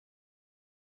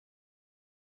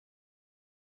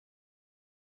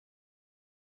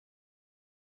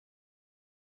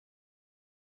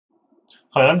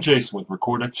Hi, I'm Jason with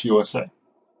Recordex USA,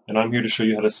 and I'm here to show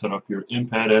you how to set up your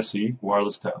iMMPad SE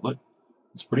wireless tablet.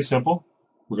 It's pretty simple.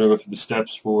 We're going to go through the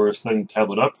steps for setting the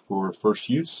tablet up for first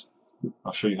use.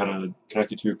 I'll show you how to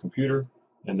connect it to your computer,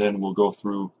 and then we'll go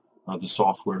through the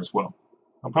software as well.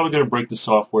 I'm probably going to break the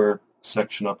software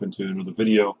section up into another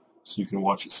video so you can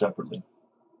watch it separately.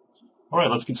 All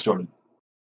right, let's get started.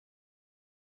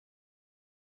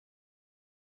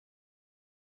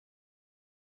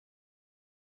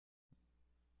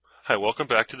 Hi, welcome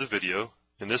back to the video.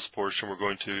 In this portion, we're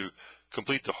going to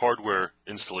complete the hardware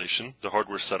installation, the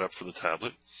hardware setup for the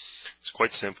tablet. It's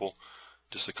quite simple,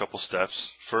 just a couple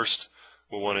steps. First,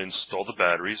 we'll want to install the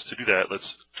batteries. To do that,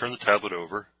 let's turn the tablet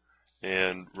over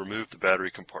and remove the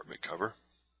battery compartment cover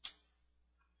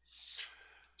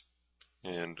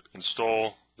and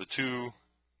install the two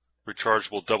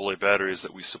rechargeable AA batteries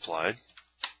that we supplied.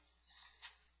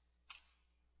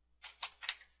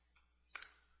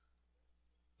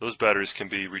 Those batteries can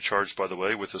be recharged, by the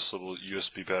way, with this little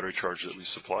USB battery charger that we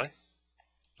supply.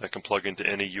 That can plug into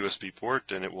any USB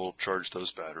port and it will charge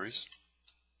those batteries.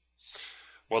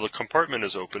 While the compartment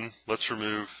is open, let's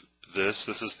remove this.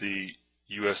 This is the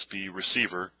USB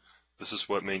receiver. This is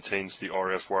what maintains the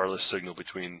RF wireless signal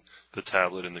between the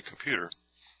tablet and the computer.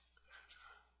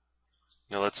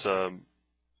 Now let's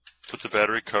put the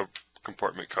battery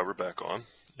compartment cover back on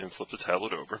and flip the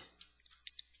tablet over.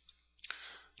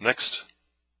 Next,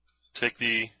 take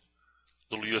the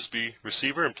little USB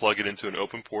receiver and plug it into an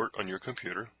open port on your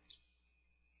computer.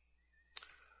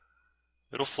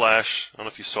 It'll flash. I don't know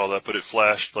if you saw that, but it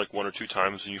flashed like 1 or 2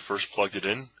 times when you first plugged it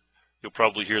in. You'll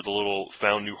probably hear the little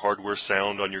found new hardware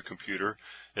sound on your computer,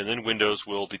 and then Windows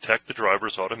will detect the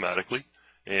drivers automatically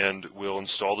and will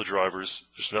install the drivers.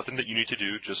 There's nothing that you need to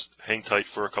do, just hang tight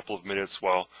for a couple of minutes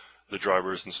while the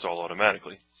drivers install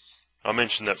automatically. I'll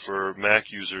mention that for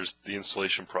Mac users, the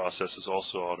installation process is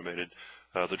also automated.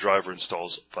 The driver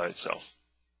installs by itself.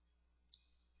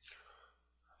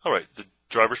 Alright, the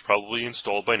driver's probably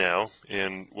installed by now,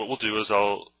 and what we'll do is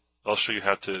I'll show you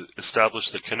how to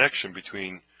establish the connection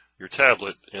between your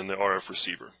tablet and the RF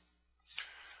receiver.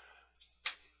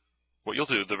 What you'll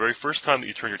do, the very first time that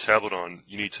you turn your tablet on,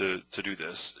 you need to do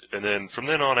this, and then from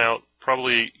then on out,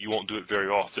 probably you won't do it very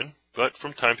often, but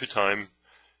from time to time,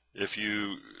 if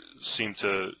you seem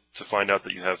to find out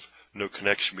that you have no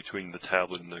connection between the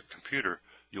tablet and the computer,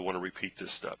 you'll want to repeat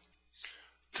this step.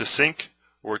 To sync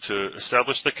or to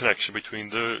establish the connection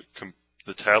between the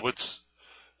tablet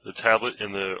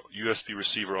and the USB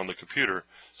receiver on the computer,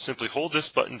 simply hold this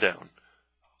button down.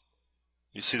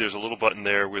 You see there's a little button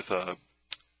there with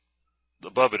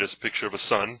above it is a picture of a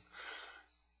sun.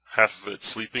 Half of it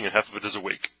sleeping and half of it is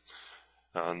awake.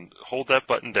 Hold that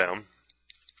button down,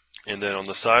 and then on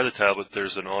the side of the tablet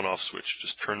there's an on-off switch.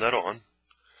 Just turn that on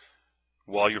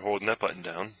while you're holding that button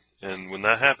down, and when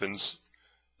that happens,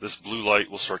 this blue light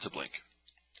will start to blink.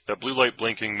 That blue light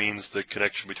blinking means the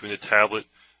connection between the tablet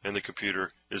and the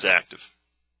computer is active.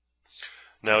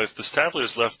 Now, if this tablet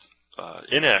is left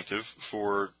inactive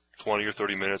for 20 or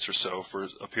 30 minutes or so for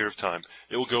a period of time,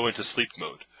 it will go into sleep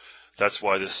mode. That's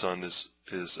why this sun is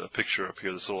a picture up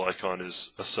here. This little icon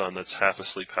is a sun that's half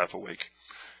asleep, half awake.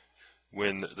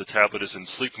 When the tablet is in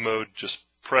sleep mode, just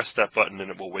press that button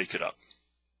and it will wake it up.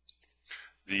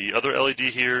 The other LED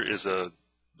here is a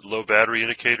low battery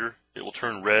indicator. It will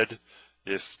turn red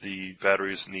if the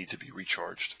batteries need to be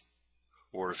recharged,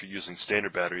 or if you're using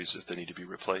standard batteries, if they need to be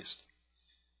replaced.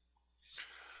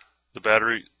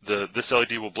 This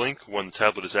LED will blink when the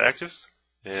tablet is active,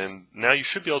 and now you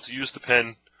should be able to use the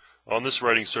pen on this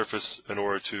writing surface in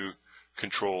order to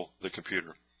control the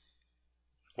computer.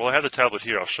 While I have the tablet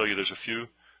here, I'll show you there's a few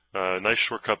nice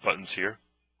shortcut buttons here.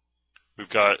 We've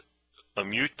got a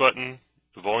mute button,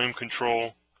 the volume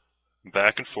control,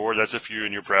 back and forward. That's if you're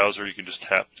in your browser, you can just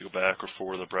tap to go back or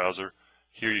forward in the browser.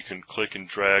 Here you can click and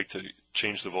drag to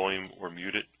change the volume or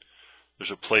mute it.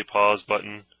 There's a play pause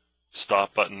button,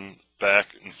 stop button, back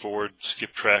and forward,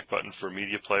 skip track button for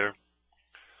media player.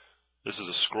 This is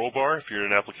a scroll bar. If you're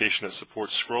in an application that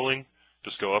supports scrolling,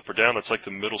 just go up or down. That's like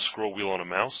the middle scroll wheel on a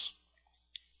mouse.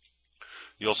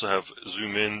 You also have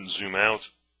zoom in, zoom out.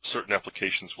 Certain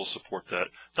applications will support that.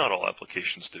 Not all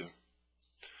applications do.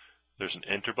 There's an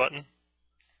enter button.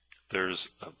 There's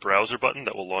a browser button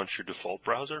that will launch your default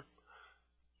browser.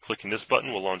 Clicking this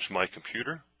button will launch My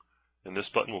Computer, and this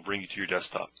button will bring you to your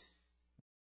desktop.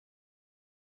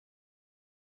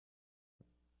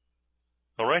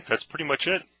 Alright, that's pretty much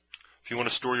it. If you want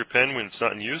to store your pen when it's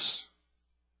not in use,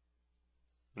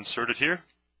 insert it here.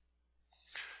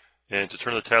 And to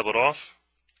turn the tablet off,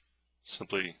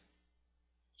 simply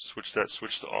switch that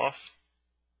switch to off.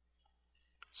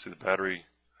 See the battery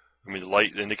I mean,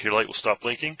 the indicator light will stop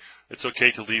blinking. It's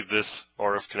okay to leave this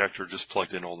RF connector just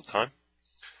plugged in all the time.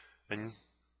 And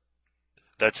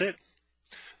that's it.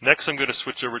 Next, I'm going to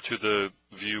switch over to the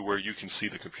view where you can see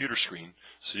the computer screen,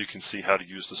 so you can see how to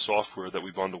use the software that we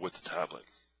bundle with the tablet.